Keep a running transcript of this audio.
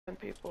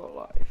people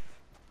alive.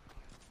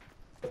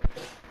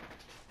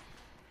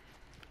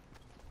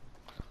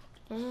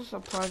 There's a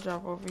supply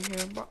drop over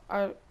here, but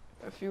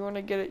if you want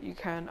to get it, you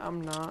can.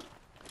 I'm not.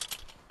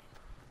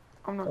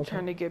 I'm not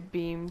trying to get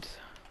beamed.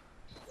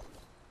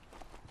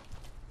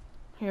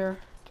 Here,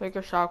 take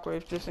a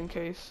shockwave just in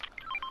case.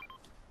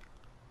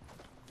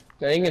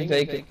 No, you can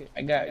take it.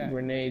 I got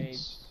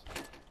grenades.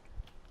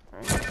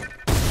 Right.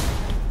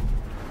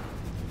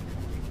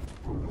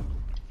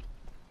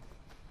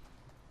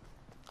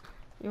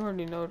 You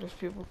already know there's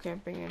people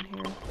camping in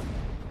here.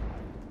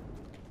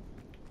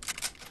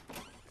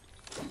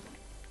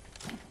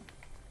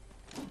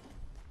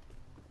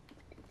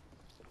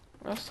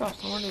 I saw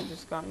somebody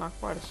just got knocked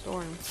by the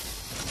storm.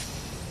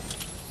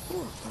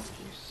 Ooh, fuck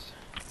juice.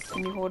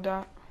 Can you hold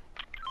that?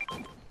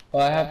 Oh,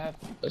 I have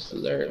a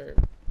slurp.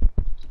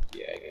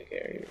 Yeah, I can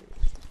carry it.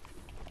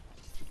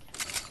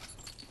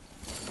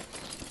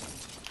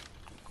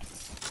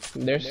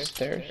 There's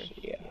stairs.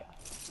 Yeah.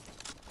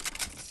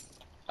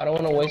 I don't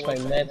want to waste my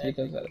meds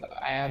because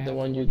I have the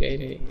one you gave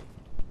me.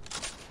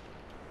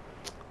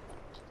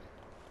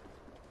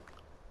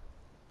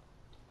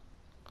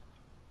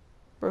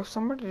 Bro,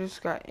 somebody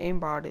just got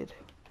aimbotted.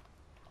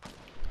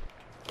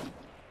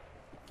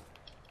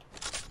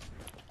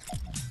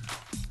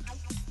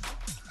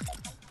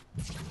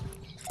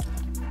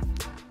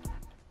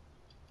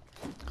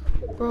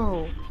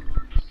 Bro,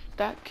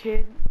 that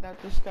kid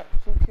that just got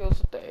 2 kills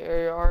with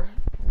the AR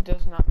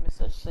does not miss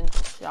a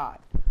single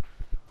shot.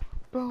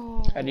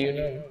 Bro, How do you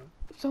know?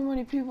 so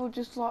many people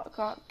just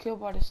got killed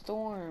by the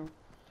storm.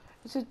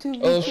 It's a 2v2.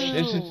 Oh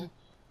shit!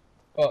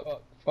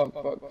 Fuck.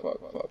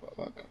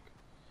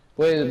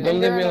 Wait, don't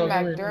leave me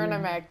alone. They're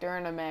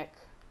in a mech.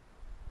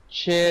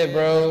 Shit,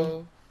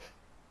 bro.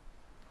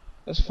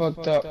 That's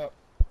fucked up.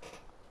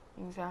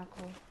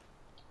 Exactly.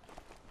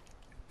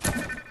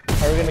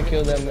 How are we gonna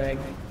kill them, Meg?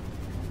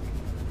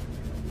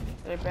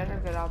 They better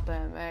get out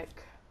that mech.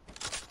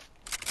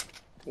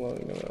 Well,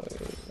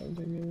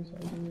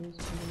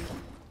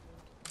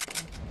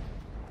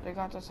 They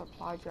got the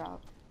supply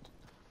drop.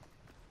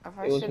 If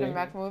I see the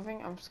mech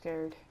moving, I'm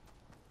scared.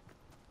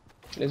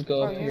 Let's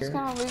go up Bro, here. you just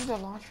gonna leave the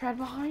launch pad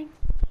behind?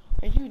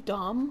 Are you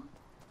dumb?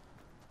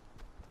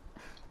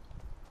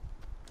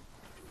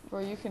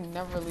 Bro, you can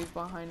never leave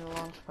behind the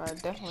launch pad.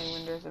 Definitely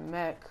when there's a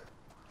mech.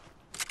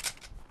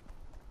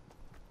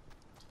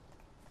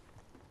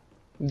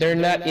 They're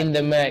not in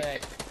the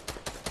mech.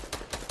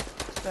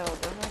 Still,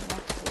 they're right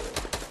next to it.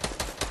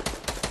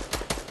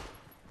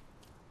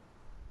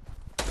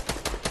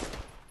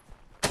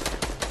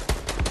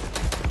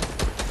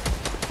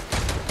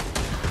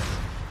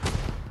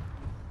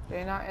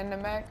 They're not in the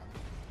mech?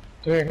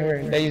 Come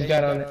here. They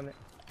got on it.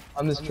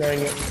 I'm destroying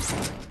it.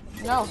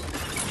 No.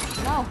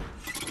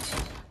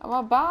 I'm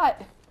a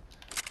bot.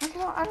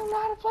 I don't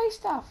know how to play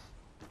stuff.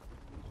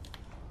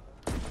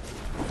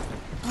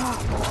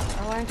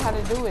 I learned how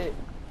to do it.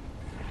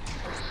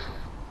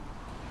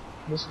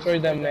 Destroy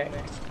them mech.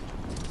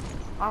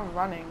 I'm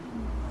running.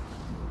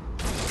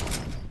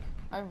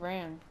 I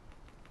ran.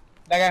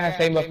 That guy has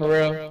aimbot for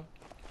real.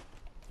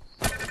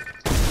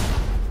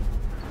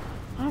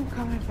 I'm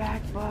coming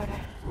back, bud.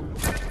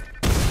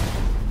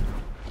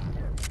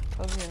 I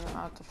was gonna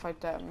have to fight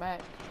that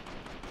mech.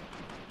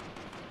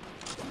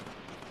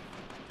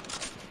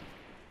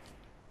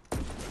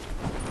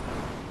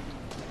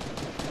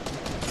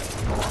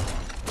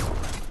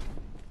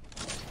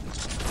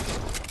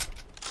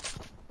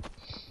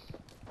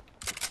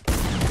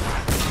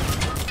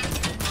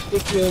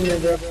 Keep killing me,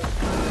 bro.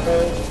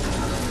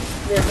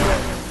 Here.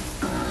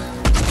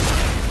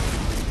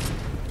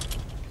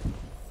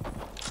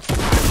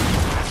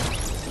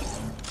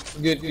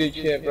 Good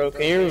shit, bro.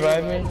 Can you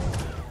revive me?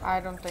 I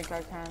don't think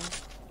I can.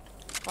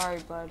 Sorry,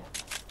 bud.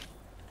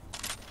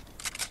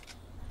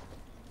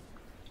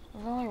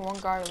 There's only one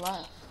guy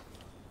left.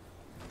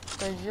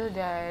 Because you're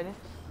dead,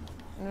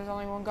 and there's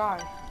only one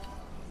guy.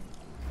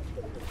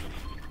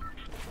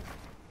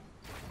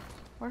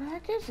 Where the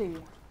heck is he?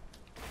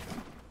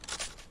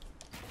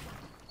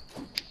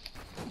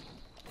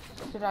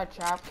 Should I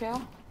trap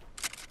kill?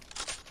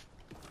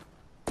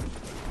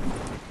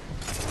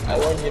 I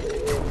want you to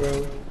win,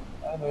 bro.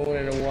 I haven't won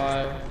in a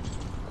while.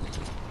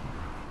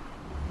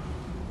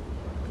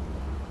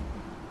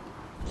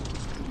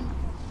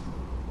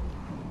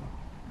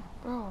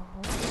 Bro,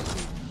 where is he?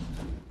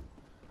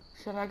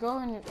 Should I go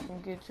and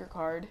get your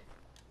card?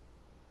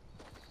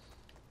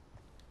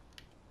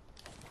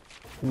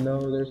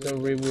 No, there's no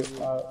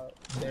reboot out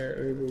there.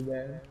 Reboot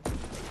bad.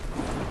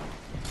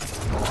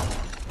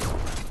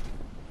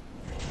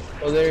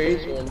 Oh, there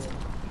is one.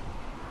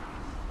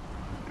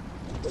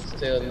 But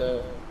still,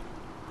 no.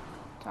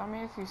 Tell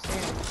me if you see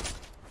it.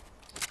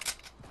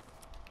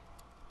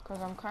 Cause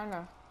I'm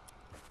kinda...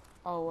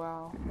 Oh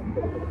wow.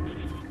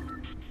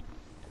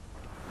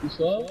 You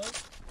saw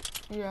it?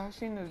 Yeah, I've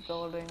seen this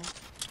building.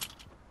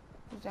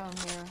 It's down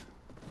here.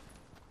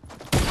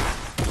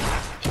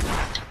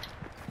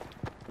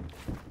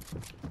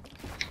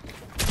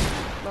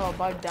 Little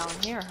bug down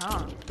here,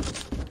 huh?